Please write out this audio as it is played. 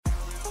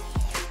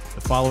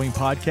The following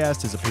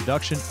podcast is a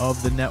production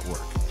of the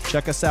network.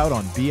 Check us out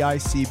on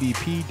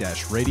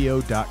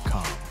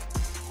bicbp-radio.com.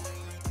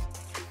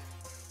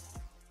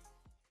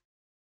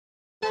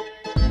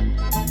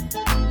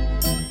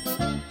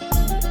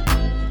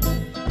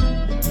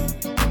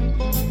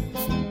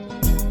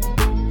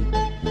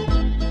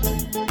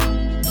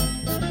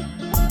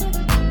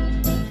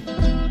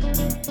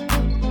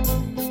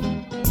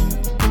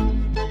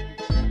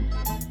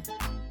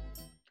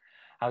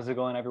 How's it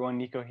going, everyone?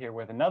 Nico here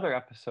with another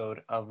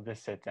episode of The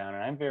Sit Down,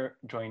 and I'm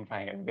joined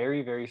by a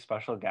very, very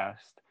special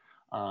guest,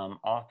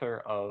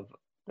 author of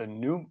the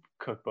new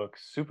cookbook,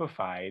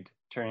 Soupified,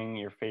 Turning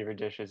Your Favorite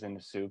Dishes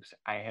into Soups.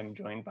 I am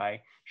joined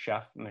by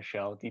Chef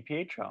Michelle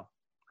DiPietro.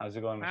 How's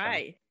it going, Michelle?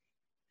 Hi.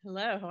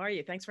 Hello, how are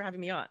you? Thanks for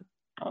having me on.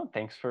 Oh,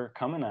 thanks for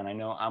coming on. I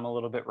know I'm a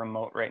little bit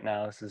remote right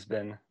now. This has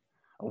been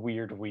a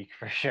weird week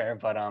for sure,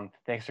 but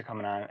thanks for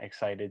coming on.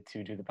 Excited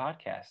to do the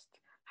podcast.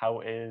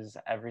 How is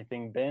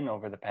everything been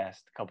over the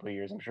past couple of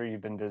years? I'm sure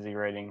you've been busy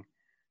writing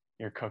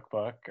your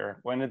cookbook, or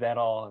when did that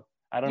all,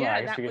 I don't know,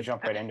 I guess we could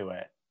jump right into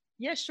it.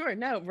 Yeah, sure.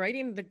 No,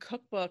 writing the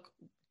cookbook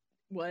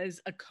was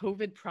a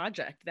COVID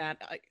project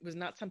that was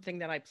not something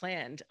that I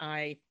planned.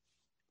 I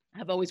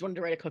have always wanted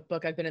to write a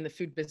cookbook. I've been in the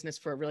food business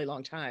for a really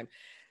long time.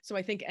 So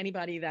I think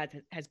anybody that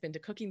has been to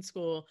cooking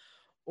school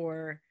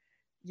or,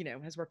 you know,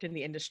 has worked in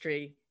the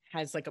industry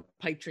has like a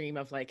pipe dream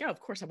of like, oh,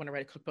 of course I want to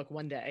write a cookbook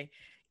one day.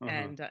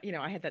 And, you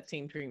know, I had that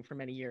same dream for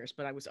many years,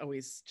 but I was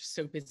always just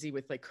so busy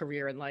with like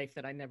career and life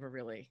that I never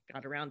really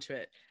got around to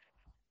it.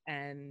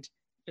 And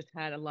just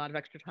had a lot of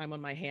extra time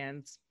on my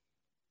hands,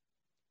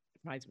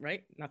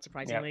 right? Not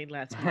surprisingly,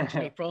 last March,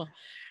 April.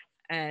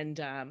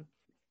 And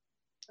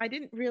I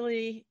didn't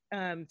really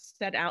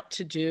set out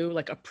to do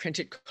like a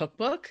printed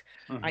cookbook.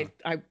 I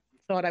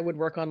thought I would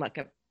work on like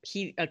an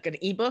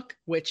ebook,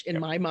 which in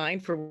my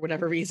mind, for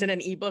whatever reason, an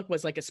ebook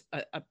was like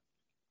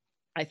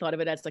I thought of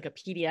it as like a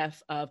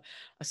PDF of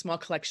a small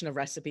collection of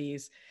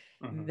recipes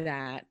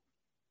that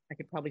I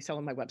could probably sell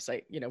on my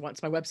website, you know,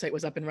 once my website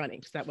was up and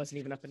running, because that wasn't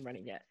even up and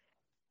running yet.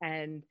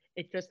 And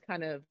it just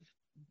kind of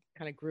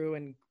grew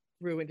and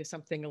grew into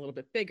something a little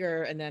bit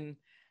bigger. And then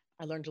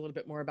I learned a little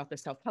bit more about the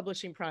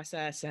self-publishing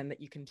process and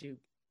that you can do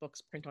books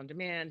print on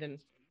demand.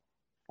 And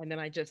then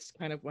I just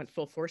kind of went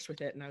full force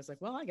with it. And I was like,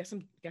 well, I guess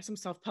I'm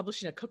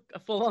self-publishing a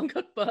full-on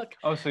cookbook.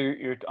 Oh, so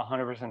you're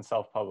 100%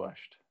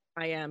 self-published.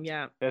 I am,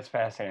 yeah. That's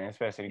fascinating. That's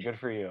fascinating. Good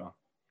for you.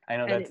 I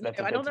know that's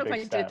I don't know if I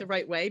did it the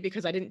right way,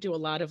 because I didn't do a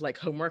lot of like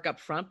homework up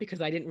front,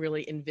 because I didn't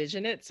really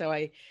envision it. So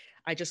I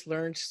just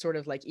learned sort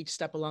of like each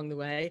step along the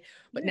way.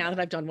 But now that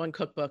I've done one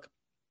cookbook,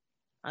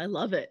 I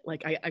love it.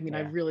 Like, I mean,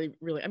 I really,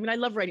 I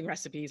love writing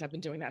recipes. I've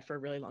been doing that for a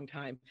really long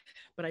time,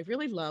 but I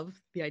really love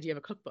the idea of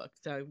a cookbook.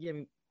 So yeah,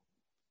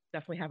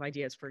 definitely have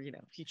ideas for, you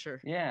know,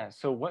 future. Yeah.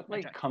 So what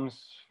like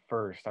comes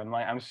first?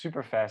 I'm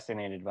super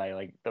fascinated by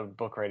like the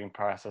book writing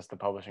process, the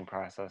publishing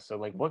process. So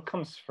like what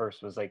comes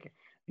first? Was like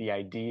the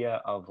idea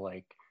of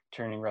like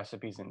turning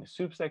recipes into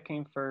soups that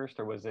came first,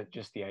 or was it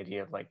just the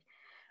idea of like,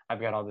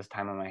 I've got all this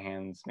time on my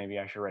hands, maybe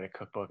I should write a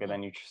cookbook, and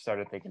then you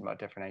started thinking about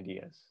different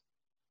ideas?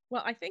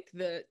 Well, I think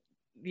the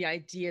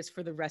ideas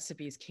for the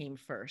recipes came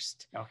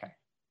first. Okay.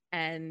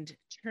 And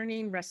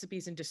turning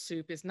recipes into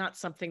soup is not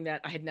something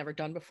that I had never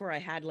done before. I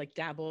had like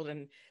dabbled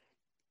and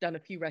done a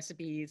few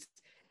recipes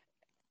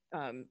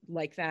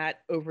like that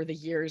over the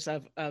years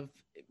of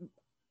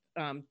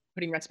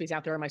putting recipes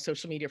out there on my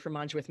social media for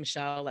Mange with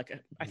Michelle. Like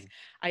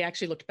I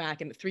actually looked back,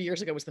 and 3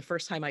 years ago was the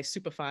first time I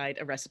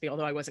soupified a recipe,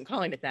 although I wasn't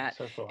calling it that.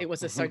 So cool. It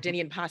was a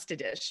Sardinian pasta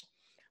dish.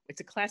 It's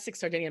a classic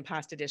Sardinian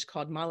pasta dish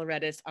called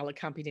Malarettis alla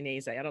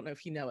Campidinese. I don't know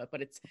if you know it,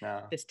 but it's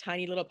this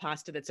tiny little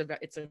pasta it's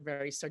a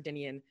very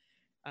Sardinian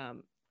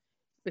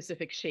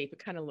specific shape. It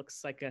kind of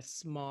looks like a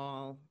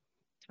small,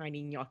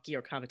 tiny gnocchi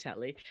or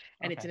cavatelli,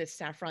 and it's in a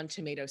saffron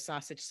tomato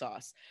sausage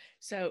sauce.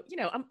 So, you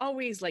know, I'm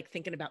always like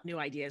thinking about new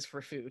ideas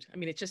for food. I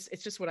mean, it's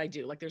just what I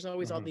do. Like, there's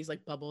always all these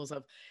like bubbles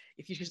of,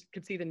 if you just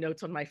could see the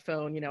notes on my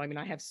phone, you know, I mean,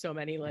 I have so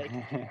many like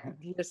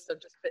lists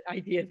of just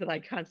ideas that I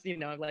constantly, you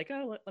know, I'm like,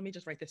 oh, let me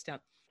just write this down.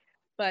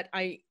 But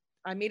I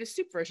made a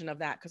soup version of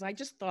that, because I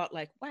just thought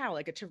like, wow,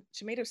 like a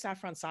tomato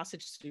saffron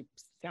sausage soup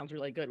sounds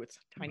really good with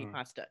tiny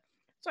pasta.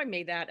 So I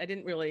made that. I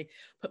didn't really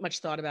put much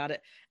thought about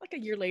it. Like a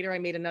year later, I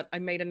made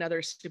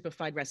another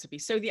soupified recipe.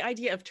 So the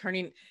idea of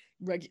turning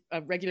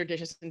regular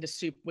dishes into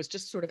soup was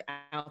just sort of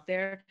out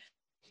there.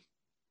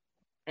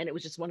 And it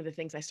was just one of the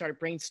things I started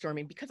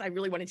brainstorming, because I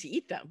really wanted to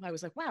eat them. I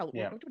was like, wow,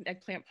 what would an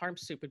eggplant parm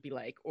soup would be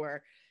like,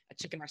 or a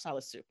chicken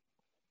marsala soup?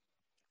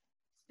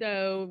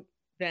 So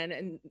then,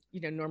 in, you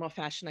know, normal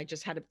fashion, I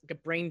just had a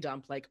brain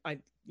dump, like a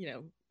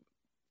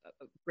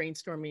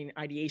brainstorming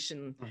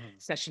ideation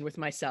session with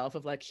myself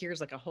of like,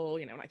 here's like a whole,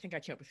 you know, and I think I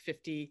came up with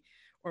 50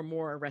 or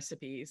more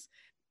recipes,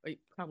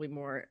 probably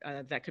more,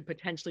 that could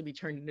potentially be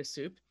turned into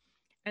soup.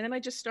 And then I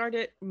just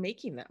started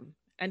making them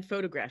and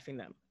photographing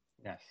them.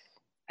 Yes.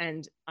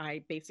 And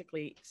I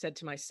basically said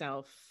to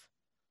myself,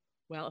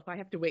 well, if I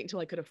have to wait until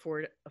I could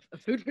afford a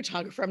food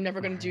photographer, I'm never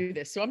going to do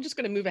this. So I'm just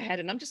going to move ahead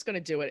and I'm just going to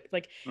do it.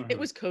 Like it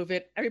was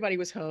COVID. Everybody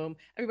was home.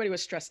 Everybody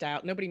was stressed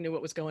out. Nobody knew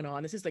what was going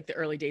on. This is like the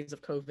early days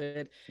of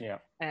COVID. Yeah.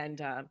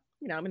 And,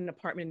 I'm in an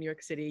apartment in New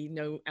York City,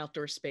 no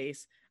outdoor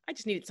space. I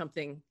just needed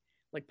something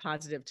like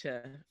positive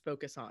to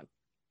focus on.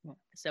 Yeah.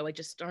 So I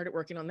just started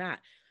working on that.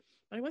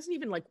 But I wasn't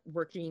even like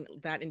working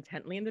that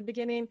intently in the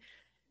beginning.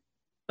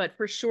 But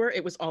for sure,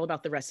 it was all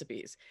about the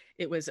recipes.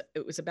 It was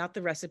about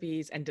the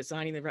recipes and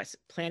designing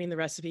planning the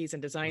recipes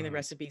and designing the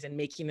recipes and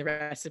making the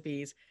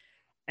recipes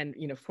and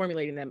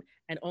formulating them.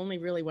 And only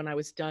really when I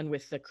was done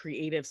with the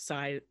creative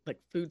side, like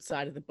food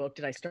side of the book,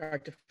 did I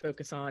start to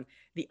focus on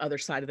the other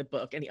side of the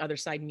book. And the other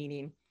side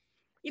meaning,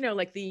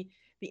 like the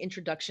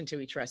introduction to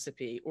each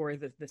recipe, or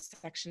the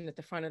section at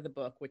the front of the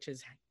book, which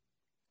is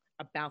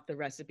about the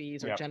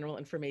recipes or general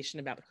information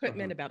about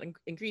equipment, about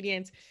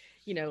ingredients,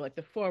 like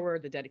the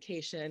foreword, the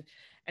dedication,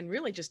 and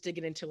really just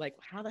digging into like,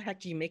 how the heck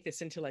do you make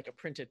this into like a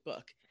printed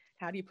book?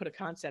 How do you put a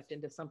concept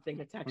into something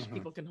that's actually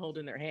people can hold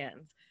in their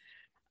hands?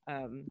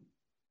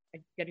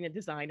 Getting a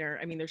designer.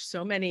 I mean, there's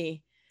so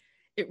many.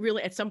 It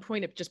really, at some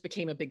point, it just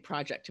became a big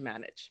project to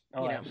manage.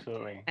 Oh,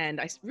 absolutely.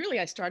 And I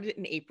started it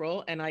in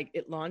April, and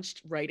it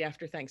launched right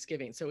after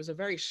Thanksgiving, so it was a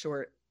very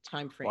short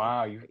time frame.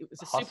 Wow, it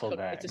was a soup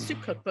that. It's a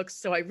soup cookbook,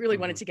 so I really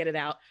wanted to get it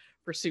out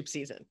for soup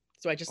season.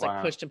 So I just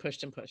like pushed and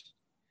pushed and pushed.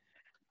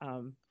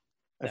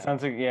 It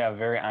sounds like a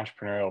very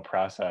entrepreneurial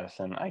process,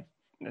 and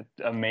it's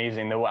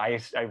amazing. The way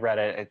I read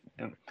it,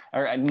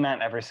 or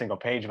not every single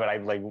page, but I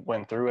like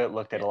went through it,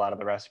 looked at a lot of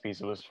the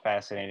recipes. It was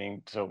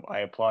fascinating. So I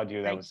applaud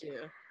you. That was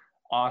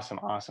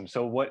awesome.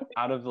 So what,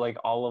 out of like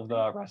all of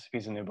the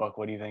recipes in the book,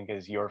 what do you think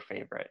is your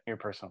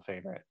personal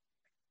favorite?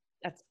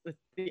 That's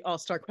the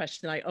all-star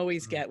question I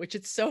always get, which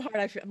it's so hard.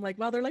 I'm like,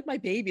 well, they're like my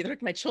baby. They're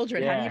like my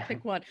children. How do you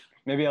pick one?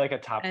 Maybe like a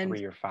top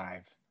 3 or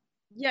 5.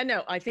 Yeah,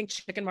 no, I think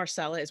chicken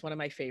marsala is one of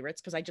my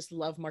favorites because I just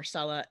love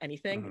marsala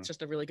anything. It's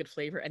just a really good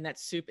flavor. And that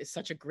soup is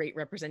such a great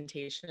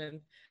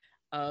representation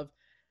of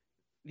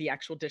the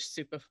actual dish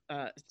soup of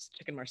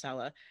chicken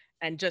marsala.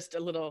 And just a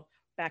little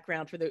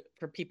background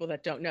for people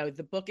that don't know,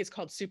 the book is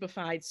called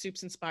Soupified,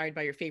 Soups Inspired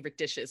by Your Favorite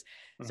Dishes.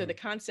 So the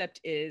concept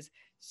is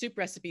soup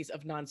recipes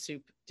of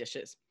non-soup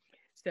dishes.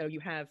 So you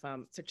have,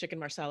 so chicken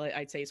marsala,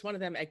 I'd say is one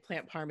of them.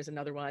 Eggplant parm is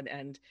another one.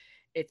 And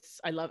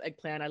I love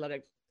eggplant. I love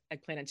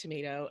eggplant and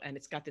tomato. And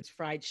it's got this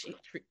fried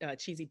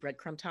cheesy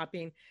breadcrumb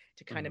topping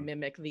to kind of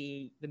mimic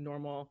the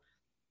normal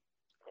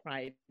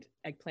fried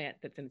eggplant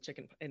that's in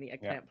the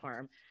eggplant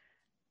parm.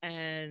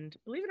 And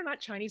believe it or not,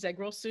 Chinese egg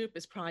roll soup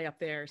is probably up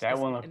there. That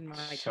one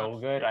looked so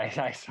good. I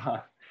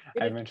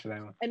mentioned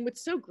that one. And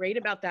what's so great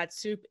about that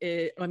soup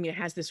is, it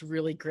has this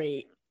really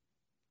great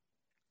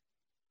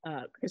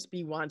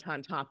crispy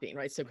wonton topping,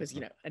 right? So because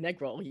an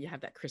egg roll, you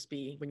have that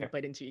crispy, when you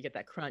bite into it, you get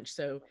that crunch.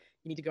 So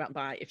you need to go out and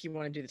buy, if you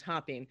want to do the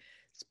topping,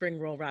 spring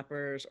roll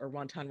wrappers or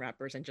wonton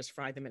wrappers and just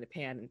fry them in a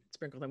pan and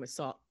sprinkle them with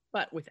salt.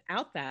 But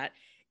without that,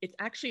 it's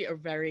actually a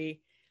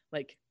very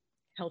like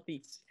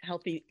healthy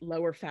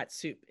lower fat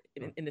soup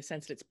in the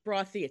sense that it's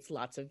brothy, it's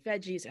lots of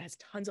veggies, it has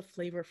tons of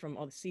flavor from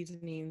all the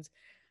seasonings,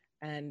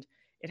 and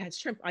it has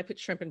shrimp. I put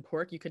shrimp and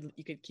pork. You could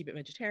keep it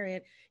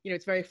vegetarian.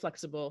 It's very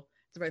flexible.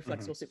 It's a very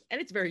flexible soup, and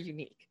it's very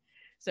unique.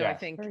 So I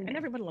think, and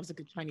everyone loves a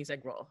good Chinese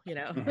egg roll,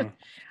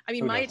 I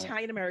mean, my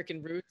Italian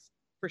American roots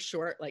for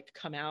sure, like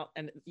come out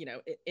and,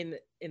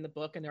 in the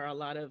book, and there are a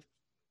lot of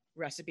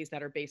recipes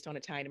that are based on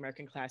Italian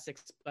American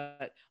classics,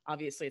 but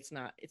obviously it's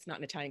not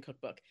an Italian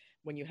cookbook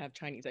when you have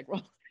Chinese egg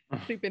roll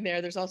soup in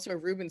there. There's also a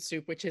Reuben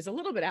soup, which is a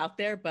little bit out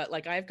there, but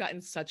like I've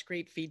gotten such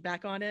great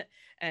feedback on it,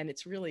 and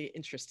it's really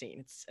interesting.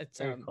 It's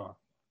cool.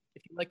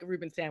 If you like a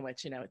Reuben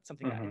sandwich, it's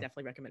something that I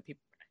definitely recommend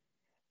people try.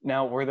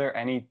 Now, were there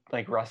any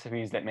like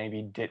recipes that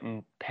maybe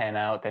didn't pan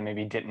out, that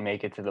maybe didn't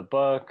make it to the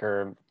book,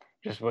 or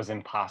just was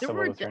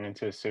impossible to turn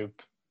into a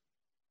soup?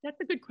 That's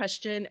a good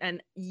question.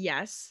 And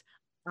yes,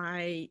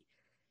 I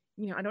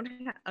don't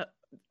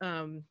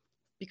have,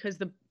 because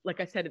like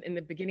I said, in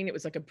the beginning, it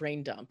was like a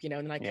brain dump, and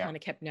then I kind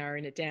of kept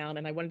narrowing it down,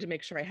 and I wanted to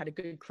make sure I had a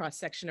good cross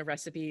section of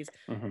recipes,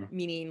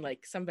 meaning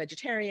like some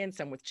vegetarian,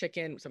 some with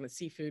chicken, some with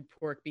seafood,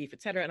 pork, beef,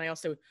 etc. And I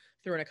also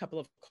threw in a couple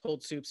of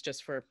cold soups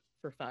just for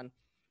fun.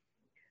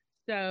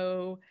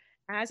 So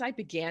as I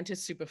began to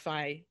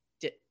soupify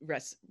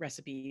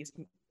recipes,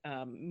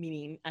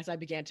 meaning as I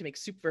began to make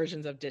soup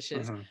versions of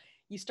dishes,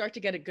 you start to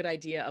get a good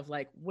idea of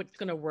like what's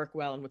going to work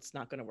well and what's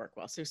not going to work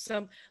well. So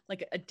some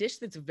like a dish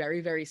that's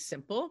very, very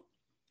simple,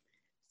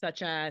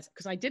 such as,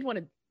 because I did want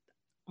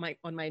to,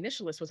 on my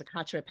initial list was a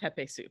cacio e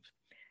pepe soup.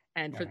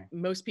 And for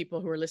most people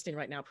who are listening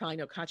right now, probably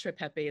know cacio e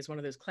pepe is one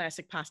of those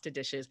classic pasta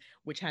dishes,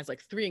 which has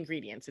like 3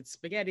 ingredients. It's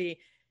spaghetti,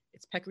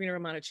 it's pecorino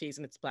romano cheese,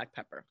 and it's black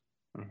pepper.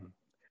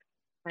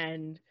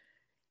 And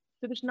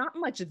so there's not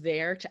much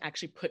there to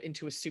actually put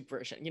into a soup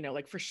version.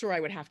 Like for sure I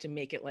would have to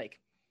make it like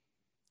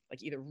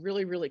either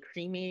really, really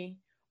creamy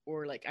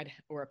or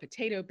or a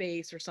potato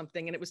base or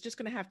something. And it was just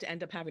going to have to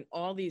end up having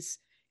all these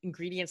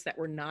ingredients that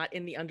were not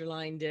in the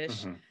underlying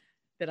dish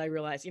that I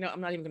realized,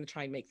 I'm not even going to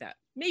try and make that.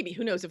 Maybe,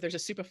 who knows, if there's a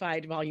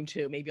Soupified volume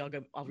 2, maybe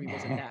I'll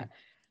revisit that.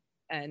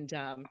 And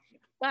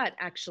but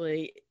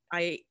actually,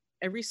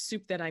 every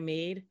soup that I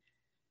made,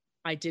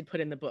 I did put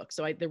in the book.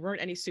 So there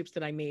weren't any soups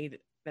that I made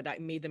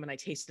them and I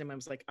tasted them. I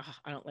was like, oh,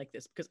 I don't like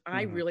this, because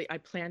I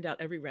planned out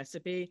every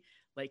recipe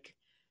like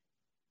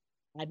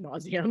ad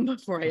nauseum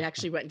before I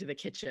actually went into the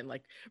kitchen.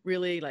 Like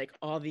really, like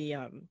all the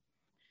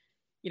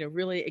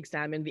really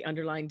examined the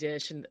underlying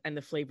dish and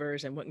the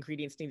flavors and what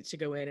ingredients needed to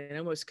go in, and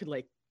almost could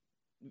like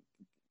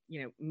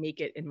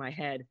make it in my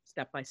head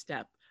step by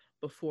step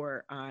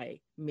before I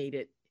made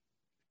it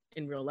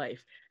in real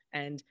life.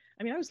 And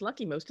I mean, I was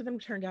lucky. Most of them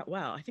turned out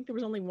well. I think there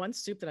was only one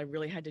soup that I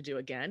really had to do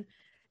again,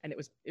 and it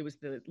was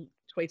the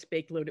twice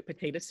baked loaded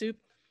potato soup.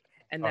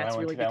 And that's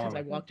really because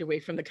I walked away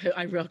from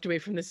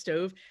the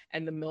stove,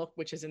 and the milk,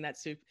 which is in that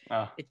soup,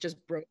 it just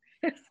broke,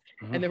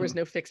 and there was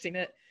no fixing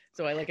it.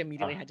 So I like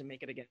immediately had to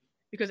make it again,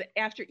 because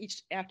after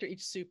each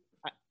soup,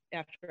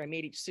 after I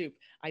made each soup,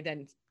 I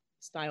then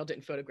styled it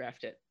and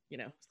photographed it.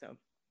 So.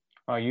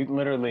 Oh, you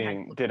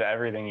literally did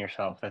everything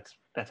yourself.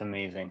 That's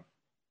amazing.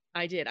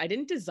 I did. I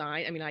didn't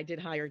design. I mean, I did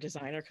hire a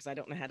designer because I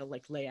don't know how to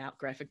like lay out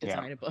graphic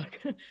design a book,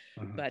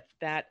 but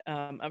that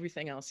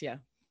everything else,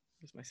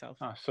 was myself.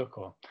 Oh, so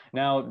cool.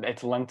 Now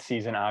it's Lent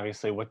season,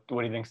 obviously. What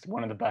do you think is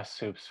one of the best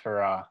soups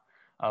for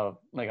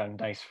like a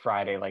nice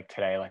Friday like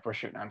today? Like we're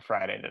shooting on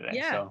Friday today.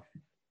 Yeah, so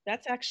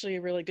that's actually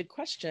a really good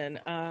question.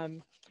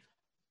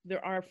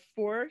 There are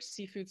 4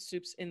 seafood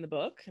soups in the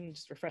book, and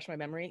just refresh my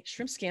memory.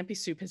 Shrimp scampi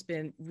soup has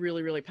been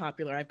really, really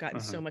popular. I've gotten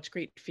so much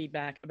great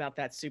feedback about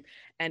that soup,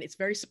 and it's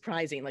very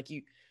surprising. Like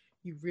you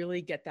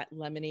really get that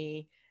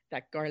lemony,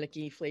 that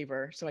garlicky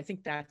flavor. So I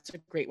think that's a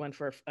great one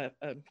for a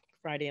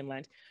Friday in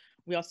Lent.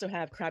 We also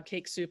have crab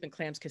cake soup and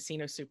clams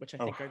casino soup, which I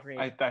think are great.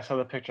 I saw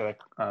the picture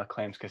of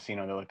clams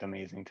casino. They looked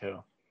amazing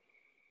too.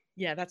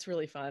 Yeah, that's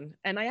really fun.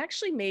 And I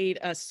actually made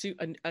a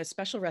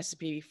special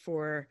recipe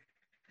for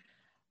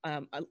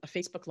a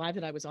Facebook Live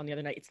that I was on the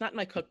other night. It's not in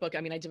my cookbook.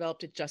 I mean, I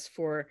developed it just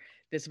for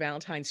this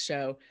Valentine's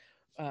show.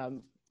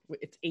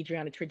 It's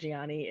Adriana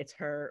Trigiani. It's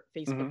her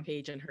Facebook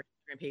page and her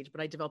Instagram page. But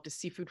I developed a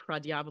seafood fra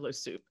diavolo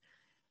soup.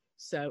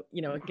 So,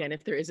 again,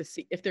 if there is a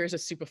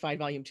soupified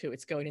volume 2,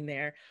 it's going in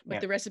there.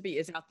 But the recipe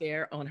is out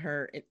there on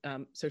her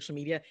social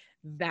media.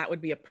 That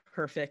would be a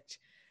perfect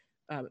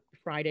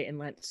Friday and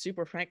Lent soup,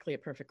 or frankly, a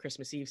perfect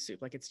Christmas Eve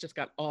soup. Like it's just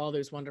got all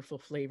those wonderful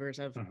flavors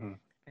of.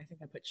 I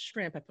think I put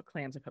shrimp, I put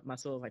clams, I put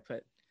mussels, I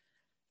put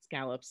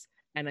scallops,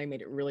 and I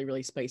made it really,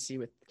 really spicy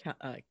with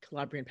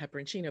Calabrian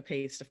pepperoncino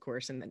paste, of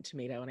course, and then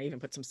tomato, and I even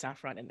put some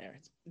saffron in there.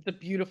 It's a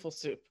beautiful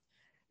soup,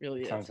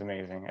 really. Sounds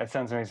amazing. It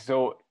sounds amazing.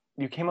 So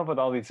you came up with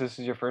all these. This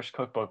is your first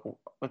cookbook.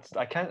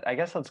 I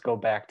guess let's go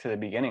back to the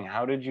beginning.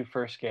 How did you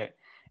first get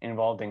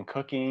involved in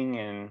cooking?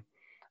 And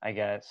I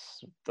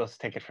guess let's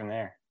take it from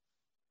there.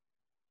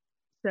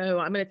 So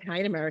I'm an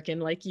Italian American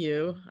like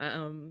you,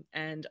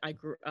 and I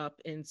grew up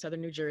in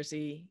Southern New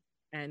Jersey,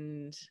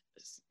 and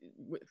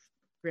with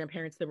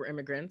grandparents that were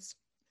immigrants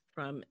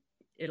from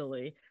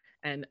Italy,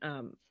 and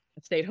a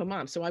stay-at-home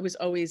mom. So I was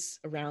always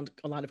around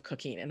a lot of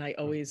cooking, and I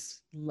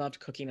always loved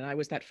cooking. And I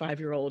was that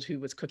 5-year-old who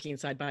was cooking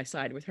side by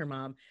side with her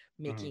mom,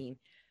 learning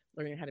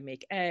how to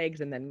make eggs,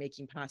 and then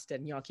making pasta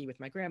and gnocchi with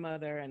my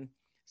grandmother, and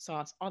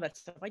sauce, all that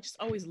stuff. I just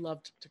always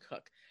loved to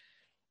cook,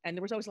 and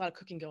there was always a lot of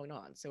cooking going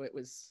on. So it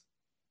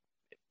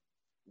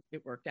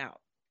worked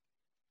out.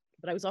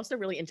 But I was also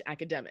really into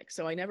academics.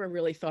 So I never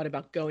really thought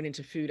about going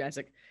into food as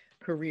a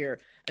career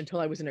until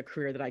I was in a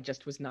career that I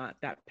just was not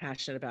that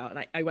passionate about.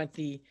 And I went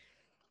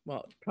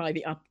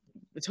probably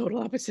the total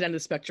opposite end of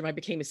the spectrum.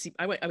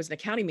 I was an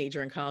accounting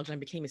major in college, and I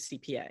became a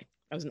CPA.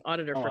 I was an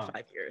auditor for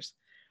 5 years,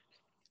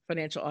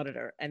 financial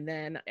auditor. And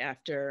then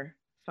after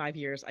 5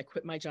 years, I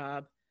quit my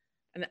job.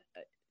 And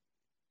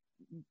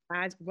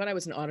when I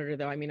was an auditor,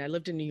 though, I mean, I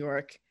lived in New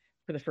York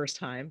for the first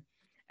time.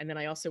 And then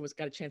I also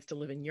got a chance to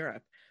live in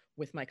Europe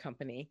with my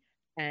company,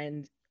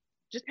 and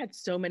just had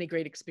so many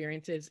great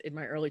experiences in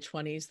my early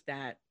 20s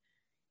that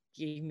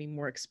gave me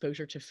more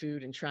exposure to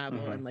food and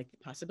travel and like the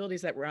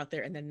possibilities that were out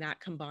there. And then that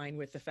combined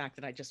with the fact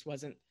that I just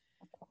wasn't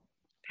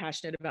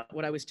passionate about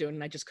what I was doing,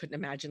 and I just couldn't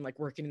imagine like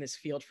working in this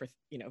field for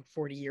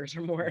 40 years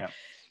or more,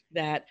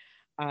 that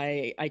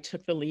I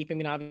took the leap. I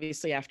mean,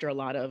 obviously after a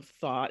lot of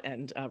thought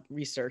and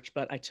research,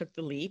 but I took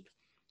the leap,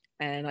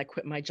 and I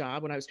quit my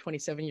job when I was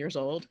 27 years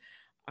old.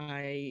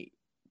 I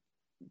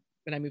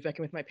moved back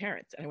in with my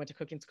parents, and I went to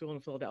cooking school in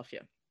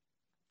Philadelphia.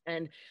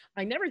 And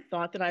I never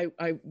thought that I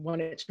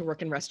wanted to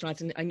work in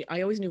restaurants. And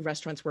I always knew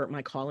restaurants weren't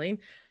my calling.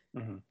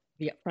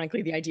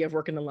 Frankly, the idea of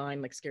working the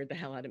line like scared the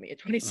hell out of me. At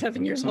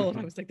 27 years old,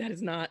 I was like, that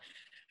is not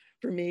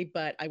for me.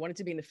 But I wanted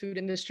to be in the food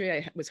industry.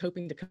 I was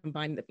hoping to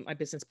combine my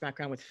business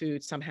background with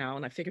food somehow.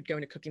 And I figured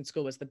going to cooking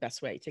school was the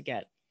best way to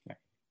get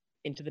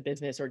into the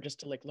business, or just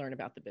to like learn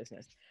about the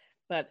business.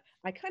 But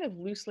I kind of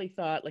loosely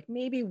thought like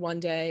maybe one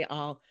day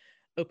I'll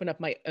open up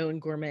my own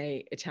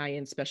gourmet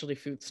Italian specialty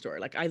food store.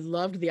 Like I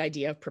loved the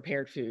idea of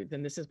prepared foods,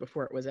 and this is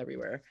before it was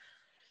everywhere.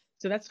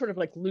 So that's sort of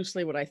like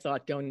loosely what I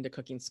thought going into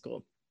cooking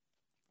school.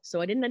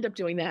 So I didn't end up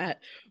doing that,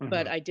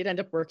 but I did end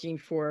up working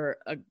for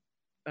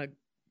I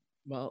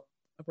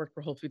worked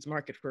for Whole Foods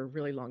Market for a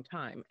really long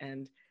time.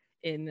 And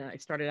I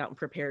started out in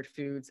prepared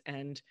foods,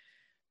 and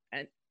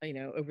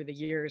over the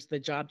years the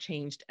job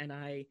changed, and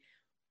I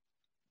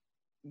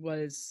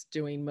was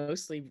doing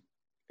mostly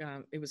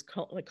it was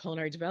like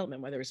culinary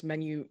development, whether it's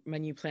menu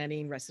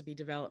planning, recipe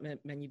development,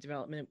 menu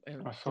development,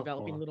 Oh, so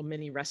developing cool. little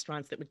mini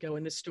restaurants that would go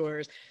in the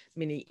stores,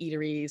 mini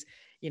eateries,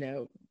 you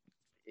know,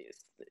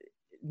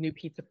 new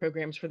pizza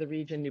programs for the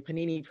region, new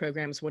panini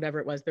programs, whatever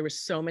it was. There were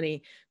so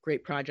many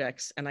great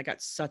projects, and I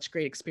got such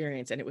great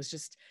experience, and it was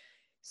just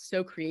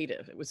so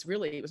creative. It was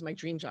my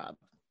dream job,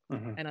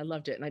 and I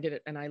loved it, and I did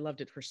it, and I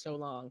loved it for so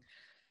long.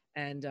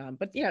 And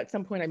but yeah, at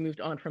some point I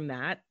moved on from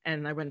that,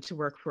 and I went to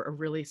work for a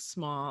really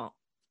small,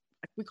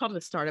 we called it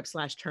a startup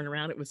slash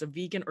turnaround. It was a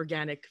vegan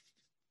organic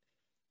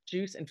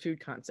juice and food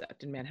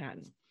concept in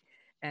Manhattan,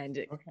 and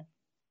it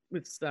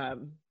was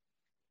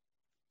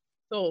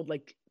sold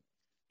like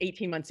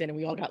 18 months in, and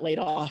we all got laid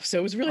off. So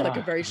it was really like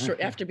a very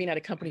short, after being at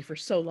a company for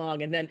so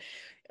long, and then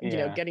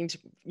getting to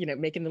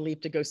making the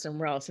leap to go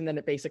somewhere else, and then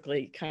it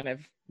basically kind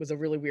of was a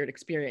really weird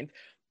experience.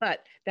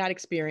 But that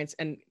experience,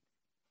 and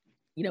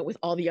with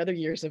all the other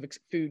years of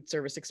food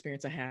service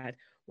experience I had,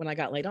 when I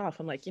got laid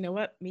off, I'm like, you know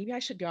what, maybe I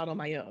should go out on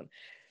my own.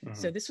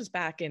 So this was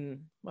back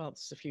in,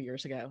 it's a few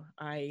years ago.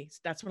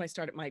 That's when I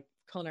started my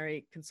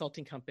culinary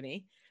consulting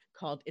company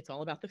called It's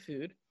All About the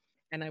Food.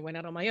 And I went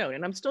out on my own,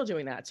 and I'm still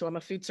doing that. So I'm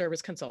a food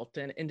service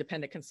consultant,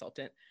 independent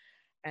consultant,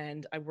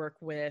 and I work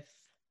with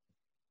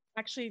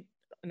actually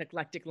an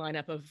eclectic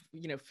lineup of,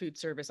 food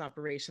service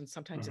operations.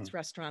 Sometimes it's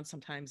restaurants,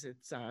 sometimes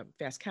it's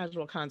fast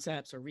casual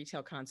concepts or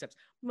retail concepts,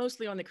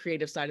 mostly on the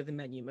creative side of the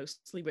menu,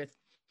 mostly with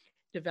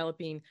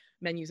developing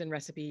menus and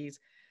recipes,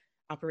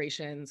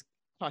 operations,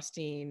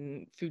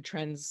 costing, food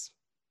trends.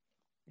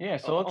 Yeah,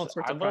 so I'd love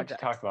to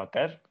talk about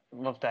that. I'd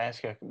love to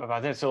ask you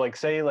about that. So like,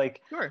 say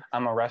like sure.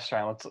 I'm a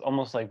restaurant, let's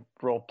almost like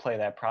role play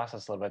that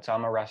process a little bit. So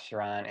I'm a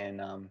restaurant,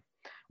 and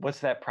what's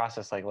that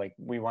process like? Like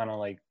we want to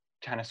like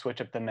kind of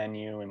switch up the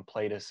menu and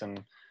play to some,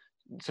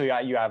 so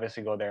you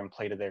obviously go there and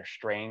play to their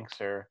strengths,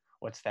 or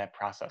what's that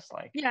process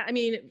like? Yeah, I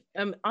mean,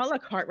 a la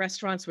carte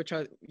restaurants, which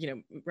are,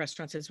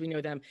 restaurants as we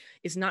know them,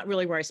 is not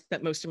really where I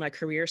spent most of my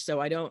career. So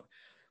I don't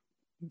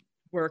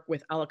work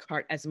with a la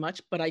carte as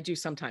much, but I do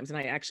sometimes, and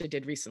I actually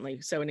did recently.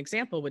 So an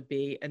example would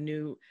be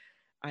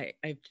I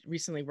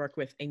recently worked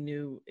with a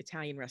new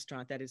Italian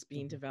restaurant that is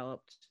being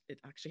developed. It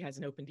actually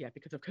hasn't opened yet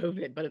because of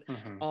COVID, but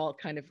all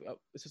kind of,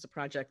 this was a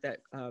project that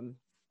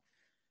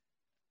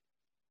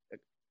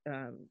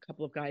a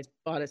couple of guys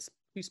bought us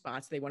 2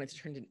 spots. They wanted to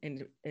turn it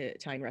into an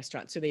Italian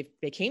restaurant. So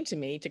they came to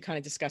me to kind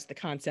of discuss the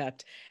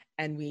concept,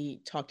 and we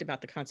talked about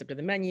the concept of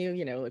the menu,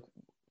 like,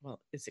 well,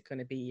 is it going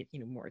to be,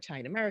 more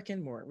Italian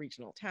American, more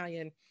regional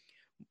Italian,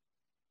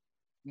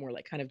 more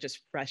like kind of just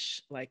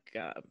fresh, like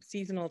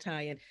seasonal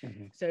Italian.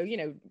 So,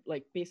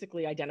 like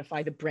basically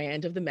identify the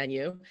brand of the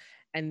menu.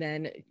 And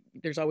then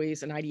there's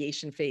always an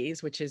ideation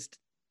phase, which is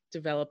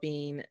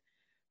developing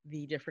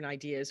the different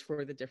ideas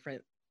for the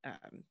different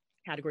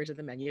categories of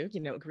the menu,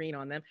 agreeing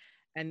on them.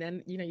 And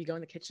then, you go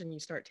in the kitchen, you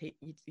start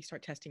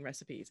testing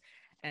recipes,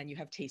 and you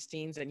have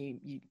tastings, and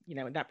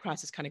and that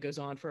process kind of goes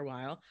on for a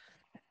while.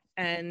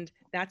 And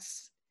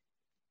that's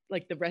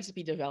like the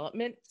recipe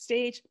development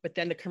stage, but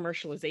then the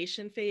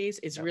commercialization phase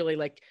is really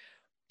like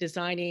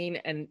designing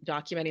and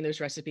documenting those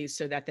recipes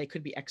so that they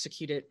could be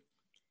executed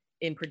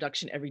in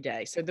production every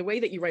day. So the way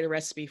that you write a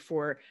recipe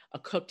for a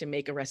cook to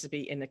make a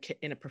recipe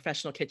in a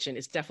professional kitchen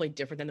is definitely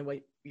different than the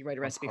way you write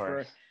a recipe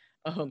for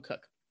a home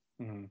cook.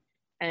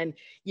 And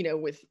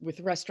with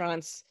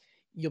restaurants,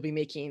 you'll be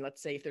making,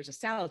 let's say if there's a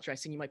salad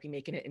dressing, you might be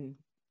making it in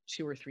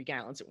 2 or 3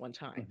 gallons at one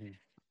time.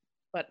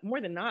 But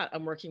more than not,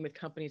 I'm working with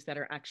companies that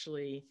are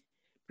actually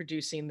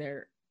producing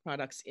their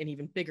products in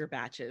even bigger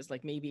batches,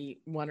 like maybe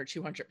 100 or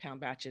 200 pound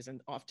batches,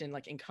 and often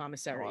like in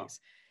commissaries.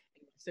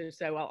 Wow.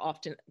 So I'll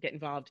often get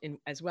involved in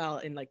as well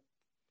in like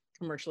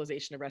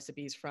commercialization of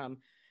recipes from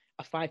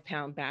a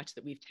 5-pound batch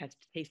that we've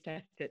taste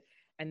tested,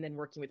 and then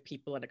working with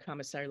people at a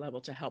commissary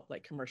level to help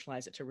like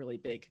commercialize it to really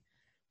big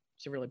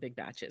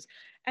batches.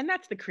 And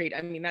that's the creative.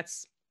 I mean,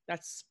 that's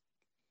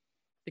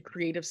the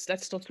creative.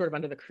 That's still sort of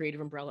under the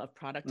creative umbrella of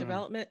product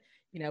development,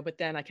 But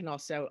then I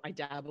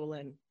dabble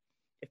in,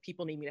 if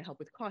people need me to help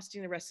with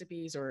costing the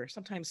recipes, or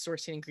sometimes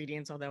sourcing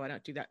ingredients, although I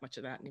don't do that much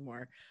of that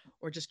anymore,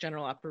 or just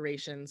general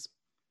operations.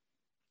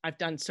 I've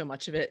done so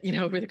much of it,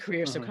 over the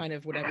career. So kind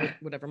of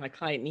whatever my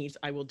client needs,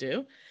 I will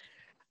do.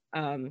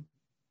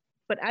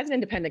 But as an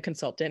independent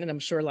consultant, and I'm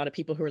sure a lot of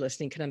people who are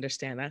listening can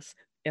understand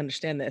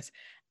this,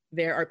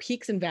 there are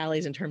peaks and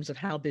valleys in terms of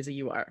how busy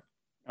you are.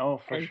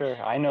 Oh, for sure.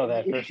 I know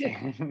that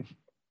firsthand.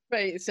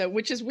 Right. So,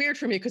 which is weird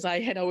for me because I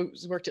had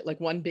always worked at like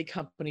one big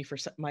company for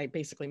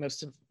basically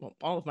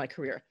all of my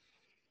career.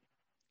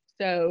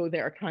 So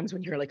there are times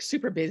when you're like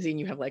super busy and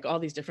you have like all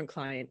these different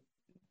client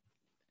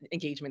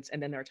engagements,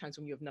 and then there are times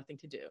when you have nothing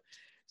to do.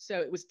 So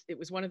it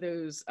was one of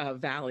those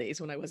valleys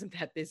when I wasn't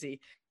that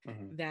busy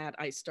that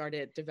I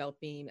started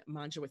developing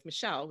Manja with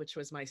Michelle, which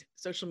was my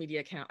social media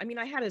account. I mean,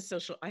 I had a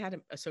social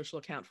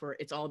account for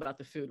It's All About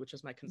the Food, which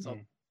was my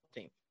consulting.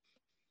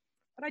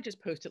 But I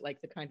just posted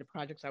like the kind of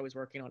projects I was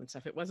working on and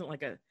stuff. It wasn't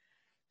like a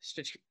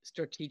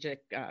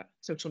strategic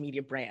social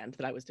media brand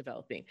that I was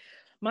developing.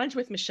 Munch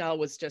with Michelle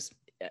was just,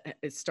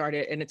 it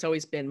started, and it's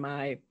always been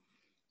my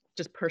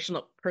just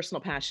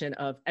personal passion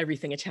of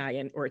everything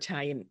Italian or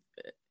Italian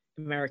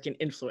American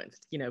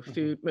influenced,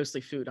 food,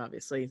 mostly food,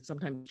 obviously,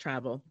 sometimes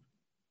travel.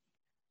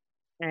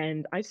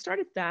 And I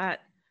started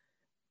that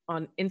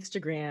on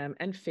Instagram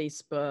and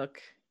Facebook,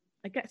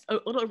 I guess a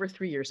little over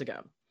 3 years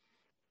ago.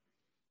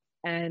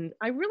 And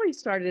I really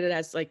started it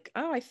as like,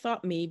 oh, I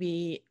thought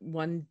maybe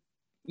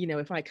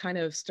if I kind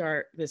of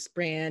start this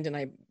brand and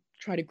I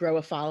try to grow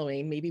a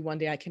following, maybe one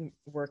day I can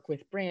work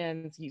with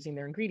brands using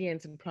their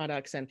ingredients and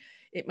products, and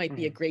it might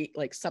be a great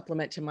like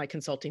supplement to my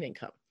consulting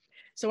income.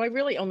 So I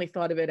really only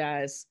thought of it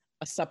as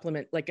a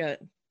supplement, like a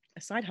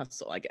side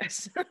hustle, I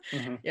guess.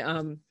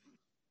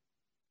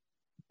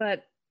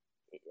 But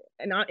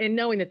and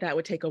knowing that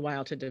would take a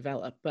while to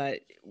develop, but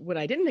what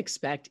I didn't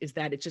expect is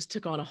that it just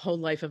took on a whole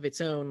life of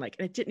its own. Like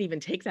it didn't even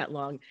take that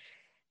long,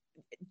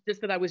 just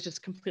that I was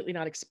just completely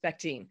not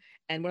expecting.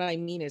 And what I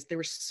mean is there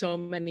were so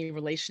many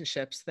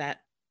relationships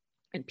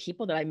and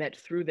people that I met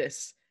through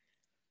this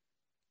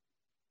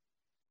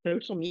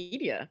social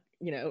media,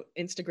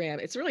 Instagram.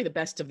 It's really the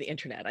best of the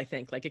internet, I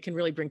think. Like it can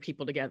really bring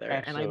people together.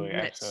 Absolutely, and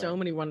I met so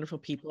many wonderful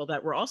people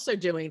that were also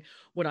doing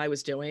what I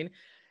was doing.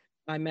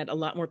 I met a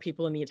lot more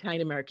people in the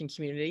Italian American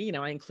community.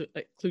 I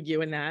include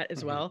you in that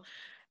as well.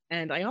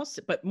 And I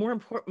also, but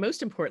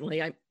most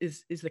importantly,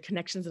 is the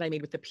connections that I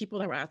made with the people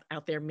that were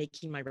out there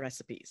making my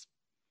recipes.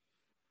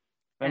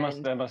 That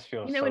must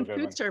feel so in good.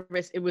 Food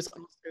service, it was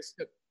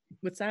also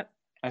what's that?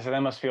 I said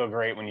that must feel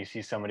great when you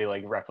see somebody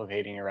like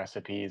replicating your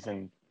recipes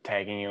and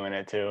tagging you in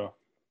it too.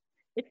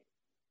 It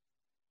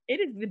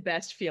is the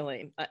best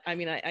feeling. I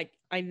mean,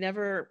 I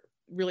never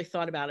really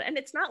thought about it, and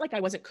it's not like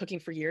I wasn't cooking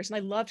for years, and I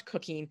loved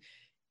cooking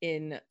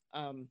in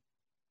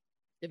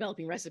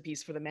developing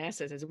recipes for the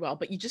masses as well,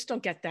 but you just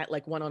don't get that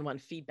like one-on-one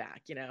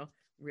feedback,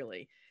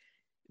 really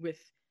with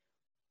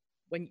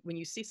when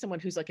you see someone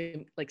who's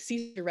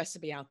sees your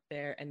recipe out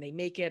there and they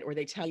make it, or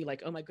they tell you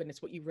like, oh my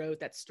goodness, what you wrote,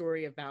 that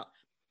story about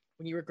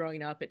when you were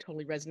growing up, it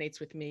totally resonates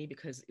with me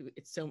because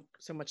it's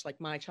so much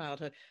like my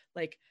childhood.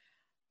 Like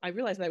I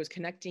realized that I was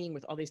connecting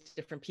with all these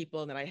different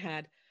people and that I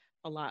had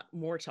a lot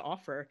more to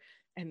offer.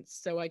 And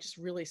so I just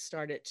really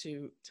started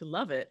to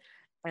love it.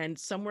 And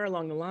somewhere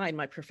along the line,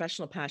 my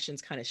professional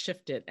passions kind of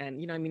shifted.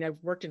 And, I've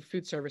worked in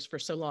food service for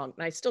so long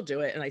and I still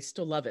do it and I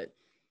still love it.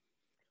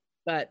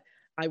 But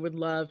I would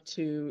love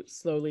to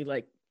slowly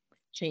like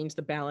change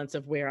the balance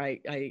of where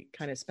I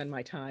kind of spend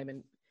my time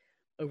and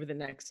over the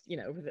next,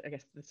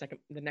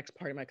 the next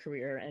part of my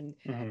career and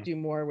do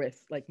more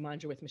with like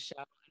Manja with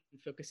Michelle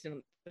and focus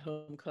on the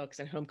home cooks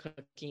and home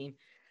cooking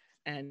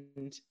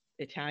and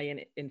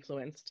Italian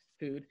influenced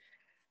food.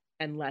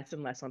 And less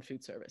on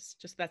food service.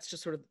 That's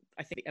just sort of,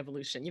 I think, the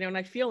evolution, and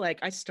I feel like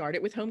I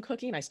started with home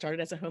cooking. I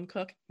started as a home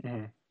cook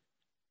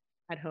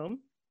at home,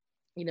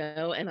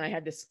 and I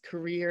had this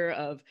career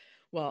of,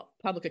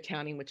 public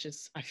accounting, which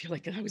is, I feel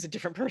like I was a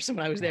different person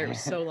when I was there. It was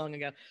so long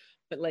ago,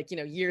 but like,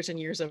 years and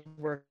years of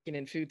working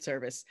in food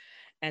service.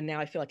 And now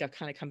I feel like I've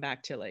kind of come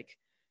back to like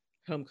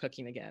home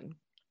cooking again.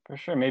 For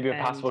sure. Maybe a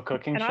possible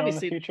cooking show in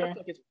the future.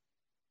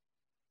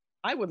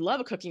 I would love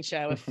a cooking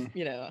show if,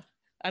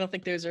 I don't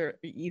think those are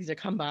easy to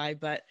come by,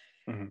 but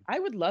I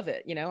would love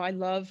it. I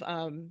love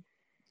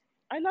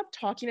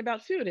talking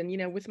about food,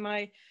 and with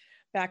my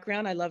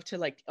background, I love to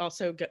like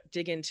also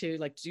dig into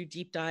like do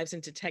deep dives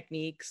into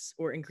techniques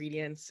or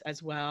ingredients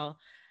as well.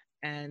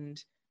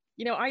 And,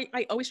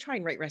 I always try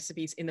and write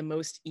recipes in the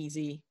most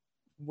easy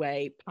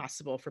way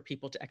possible for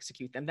people to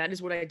execute them. That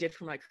is what I did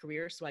for my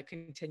career. So I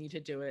continue to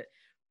do it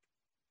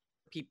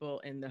for people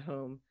in the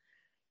home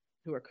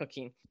who are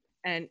cooking.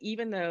 And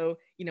even though,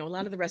 a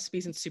lot of the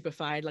recipes in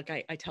Soupified, like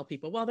I tell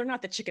people, well, they're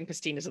not the chicken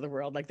pastinas of the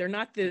world. Like they're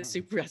not the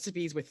soup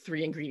recipes with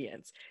 3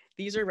 ingredients.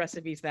 These are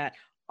recipes that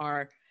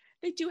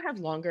they do have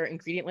longer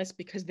ingredient lists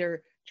because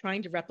they're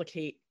trying to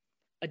replicate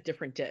a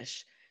different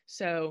dish.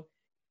 So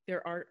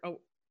there are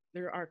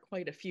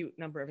quite a few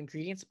number of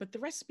ingredients, but the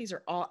recipes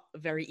are all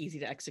very easy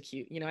to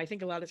execute. I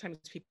think a lot of times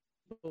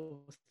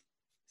people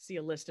see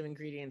a list of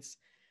ingredients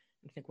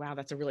and think, wow,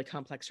 that's a really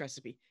complex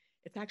recipe.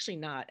 It's actually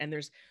not. And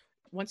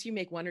once you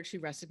make 1 or 2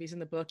 recipes in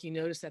the book, you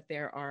notice that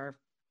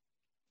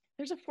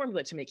there's a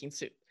formula to making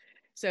soup.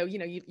 So,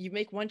 you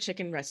make one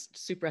chicken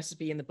soup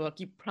recipe in the book,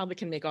 you probably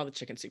can make all the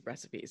chicken soup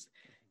recipes.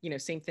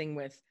 Same thing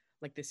with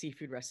like the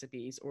seafood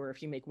recipes, or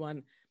if you make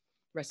one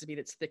recipe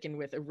that's thickened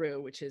with a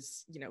roux, which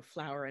is,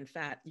 flour and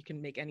fat, you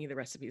can make any of the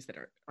recipes that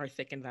are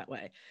thickened that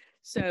way.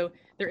 So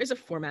there is a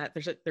format,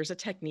 there's a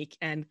technique,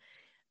 and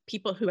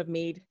people who have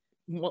made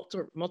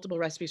multiple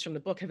recipes from the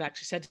book have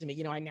actually said to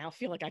me, I now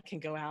feel like I can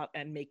go out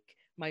and make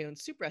my own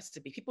soup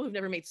recipe. People who've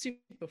never made soup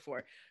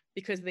before,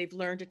 because they've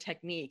learned a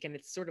technique, and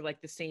it's sort of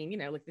like the same,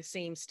 like the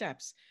same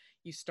steps.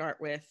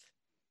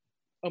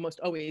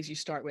 Almost always you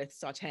start with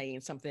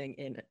sauteing something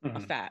in a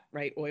fat,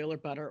 right? Oil or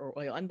butter, or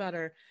oil and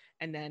butter,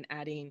 and then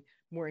adding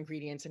more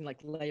ingredients and like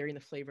layering the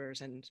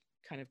flavors and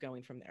kind of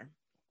going from there.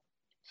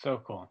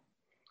 So cool.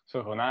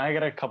 So cool. Now I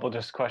got a couple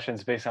just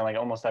questions based on like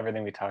almost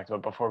everything we talked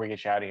about before we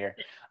get you out of here.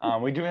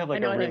 We do have I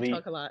like know a I like really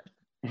talk a lot.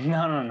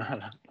 no,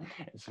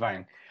 it's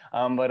fine.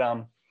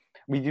 But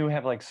we do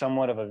have like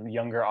somewhat of a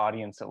younger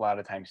audience a lot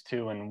of times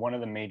too. And one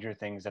of the major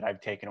things that I've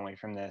taken away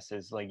from this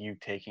is like you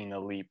taking the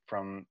leap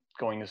from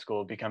going to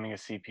school, becoming a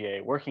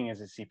CPA, working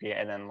as a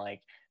CPA, and then like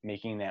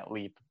making that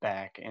leap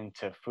back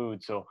into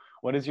food. So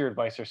what is your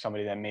advice for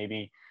somebody that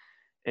maybe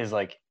is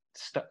like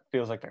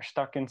feels like they're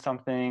stuck in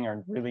something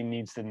or really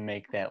needs to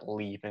make that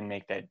leap and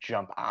make that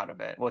jump out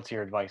of it? What's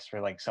your advice for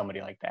like somebody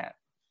like that?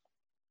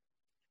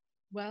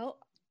 Well,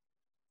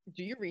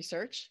 do your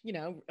research,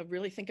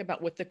 really think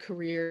about what the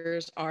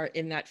careers are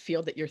in that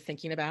field that you're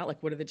thinking about.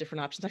 Like, what are the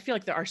different options? I feel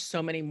like there are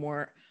so many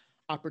more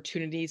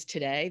opportunities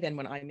today than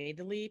when I made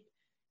the leap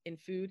in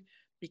food,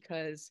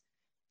 because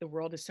the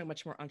world is so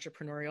much more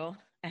entrepreneurial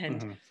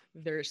and Mm-hmm.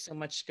 there's so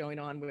much going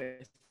on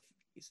with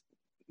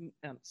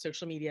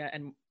social media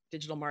and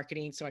digital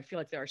marketing. So I feel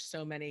like there are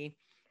so many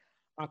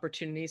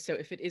opportunities. So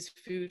if it is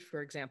food,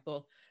 for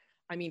example,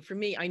 I mean, for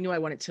me, I knew I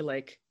wanted to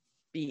like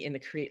be in the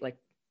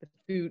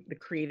the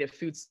creative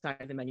food side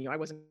of the menu. I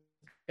wasn't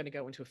going to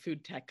go into a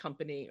food tech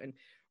company and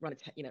run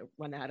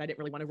that. I didn't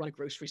really want to run a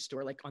grocery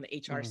store like on the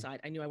HR Mm-hmm.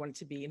 side. I knew I wanted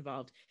to be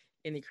involved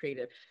in the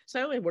creative.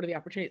 So what are the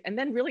opportunities? And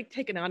then really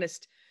take an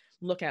honest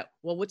look at,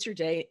 well, what's your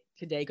day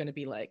today going to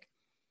be like?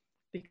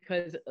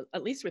 Because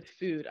at least with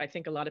food, I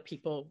think a lot of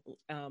people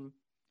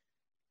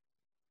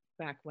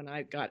back when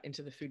I got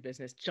into the food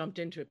business jumped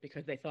into it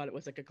because they thought it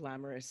was like a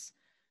glamorous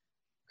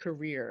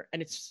career,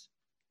 and it's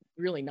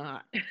really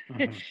not.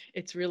 Mm-hmm.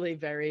 It's really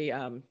very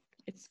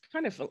it's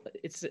kind of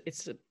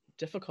it's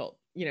difficult,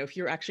 if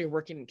you're actually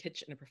working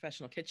in a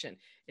professional kitchen.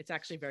 It's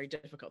actually very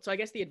difficult. So I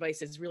guess the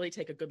advice is really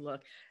take a good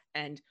look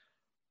and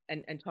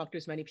talk to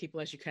as many people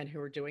as you can who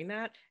are doing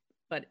that,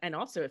 and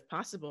also, if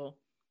possible,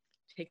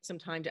 take some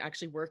time to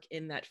actually work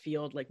in that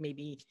field, like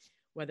maybe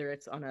whether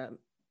it's on a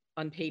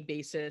unpaid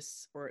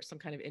basis or some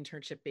kind of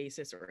internship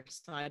basis or a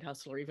side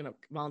hustle or even a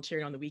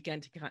volunteering on the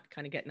weekend to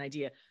kind of get an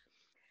idea.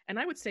 And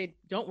I would say,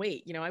 don't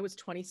wait. I was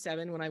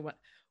 27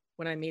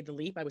 when I made the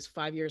leap. I was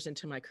 5 years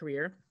into my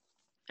career,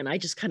 and I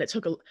just kind of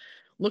took a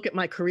look at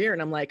my career,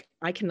 and I'm like,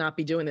 I cannot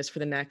be doing this for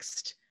the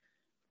next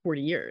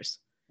 40 years.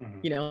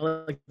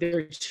 Mm-hmm. Like there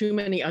are too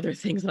many other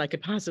things that I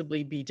could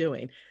possibly be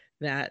doing,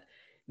 that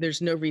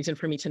there's no reason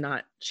for me to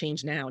not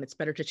change now. And it's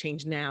better to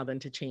change now than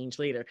to change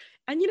later.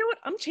 And you know what?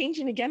 I'm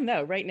changing again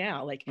though, right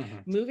now. Like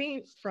Mm-hmm.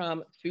 moving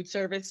from food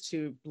service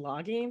to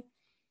blogging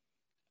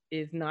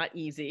is not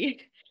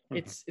easy. Mm-hmm.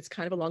 It's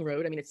kind of a long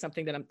road. I mean, it's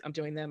something that I'm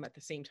doing them at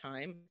the same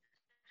time.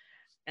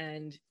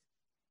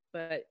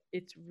 But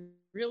it's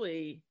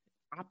really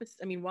opposite.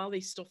 I mean, while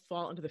they still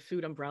fall under the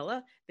food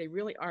umbrella, they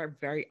really are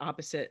very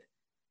opposite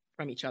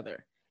from each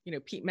other.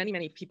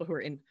 Many people who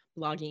are in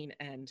blogging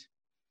and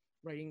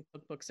writing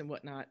cookbooks and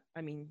whatnot,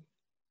 I mean,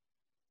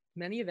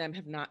 many of them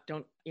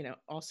don't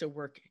also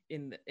work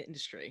in the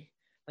industry.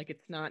 Like,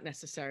 it's not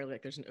necessarily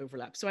like there's an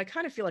overlap. So I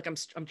kind of feel like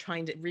I'm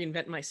trying to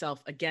reinvent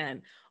myself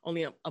again,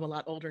 only I'm a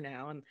lot older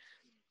now, and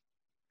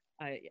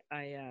I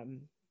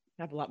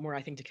have a lot more,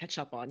 I think, to catch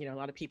up on. A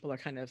lot of people are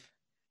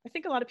I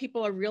think a lot of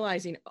people are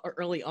realizing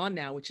early on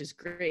now, which is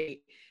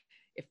great.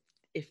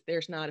 If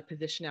there's not a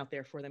position out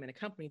there for them in a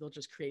company, they'll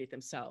just create it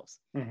themselves.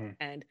 Mm-hmm.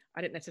 And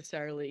I didn't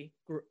necessarily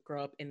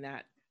grow up in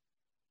that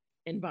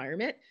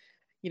environment.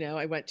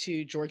 I went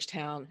to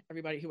Georgetown.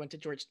 Everybody who went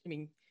to I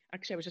mean,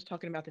 actually, I was just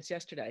talking about this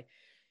yesterday.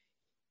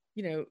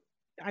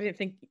 I didn't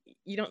think,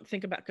 you don't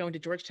think about going to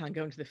Georgetown,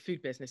 going to the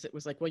food business. It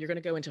was like, well, you're going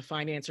to go into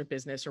finance or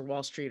business or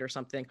Wall Street or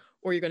something,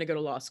 or you're going to go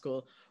to law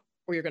school,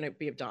 or you're going to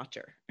be a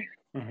doctor.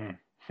 Mm-hmm.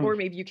 Or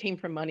maybe you came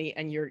from money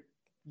and you're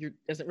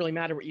doesn't really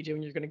matter what you do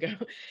and you're going to go,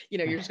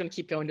 you're just going to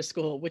keep going to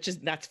school,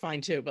 that's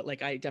fine too. But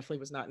like, I definitely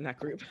was not in that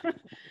group.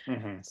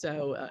 Mm-hmm.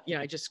 So,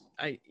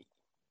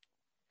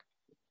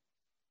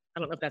 I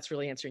don't know if that's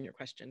really answering your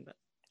question, but.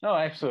 No,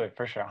 absolutely,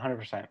 for sure,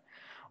 100%.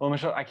 Well,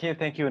 Michelle, I can't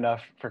thank you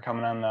enough for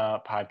coming on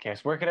the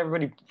podcast. Where could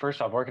everybody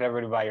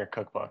buy your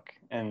cookbook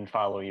and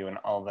follow you and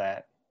all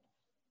that?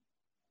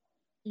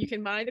 You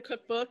can buy the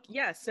cookbook.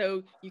 Yeah.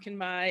 So you can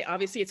buy,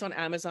 obviously it's on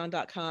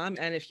Amazon.com.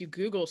 And if you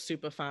Google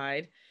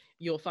Superfied,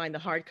 you'll find the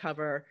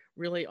hardcover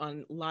really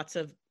on lots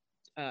of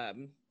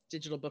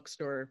digital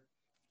bookstore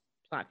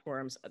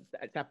platforms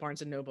at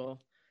Barnes &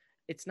 Noble.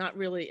 It's not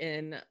really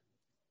in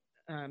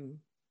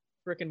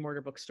brick and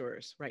mortar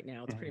bookstores right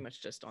now. It's pretty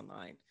much just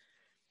online.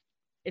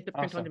 It's a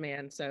print on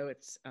demand, so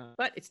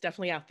but it's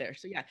definitely out there.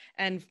 So yeah,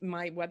 and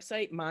my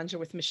website,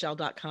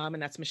 manjawithmichelle.com,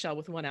 and that's Michelle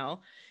with one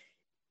L.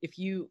 If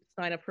you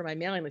sign up for my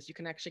mailing list, you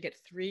can actually get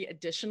 3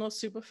 additional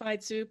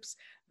Superfied soups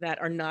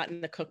that are not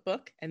in the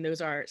cookbook, and those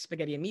are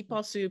spaghetti and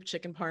meatball soup,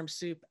 chicken parm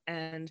soup,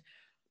 and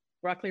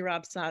broccoli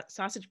rabe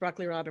sausage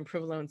broccoli rabe and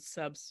provolone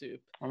sub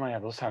soup. Oh my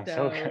God, those sound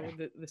so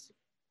good.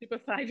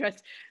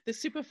 The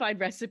Superfied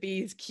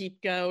recipes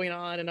keep going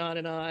on and on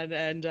and on,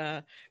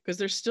 and because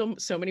there's still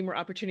so many more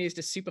opportunities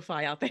to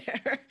superfy out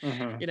there.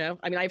 Mm-hmm.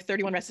 I mean, I have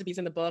 31 recipes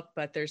in the book,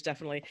 but there's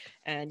definitely,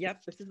 and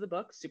yep, this is the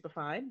book,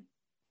 Superfied,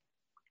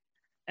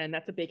 and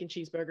that's a bacon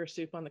cheeseburger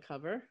soup on the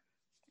cover.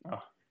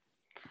 Oh,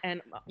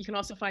 And you can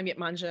also find me at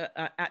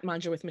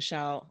Manja with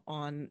Michelle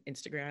on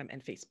Instagram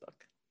and Facebook.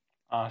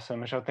 awesome.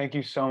 Michelle, thank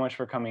you so much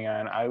for coming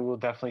on. I will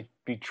definitely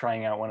be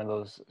trying out one of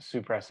those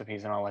soup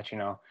recipes and I'll let you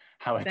know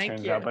how it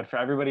turns out. But for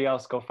everybody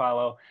else, go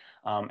follow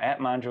at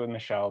Manja with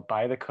Michelle.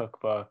 Buy the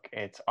cookbook.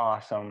 It's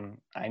awesome.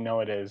 I know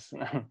it is.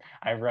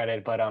 I've read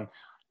it. But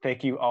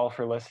thank you all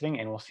for listening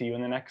and we'll see you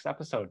in the next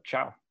episode.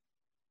 Ciao.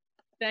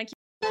 Thank you.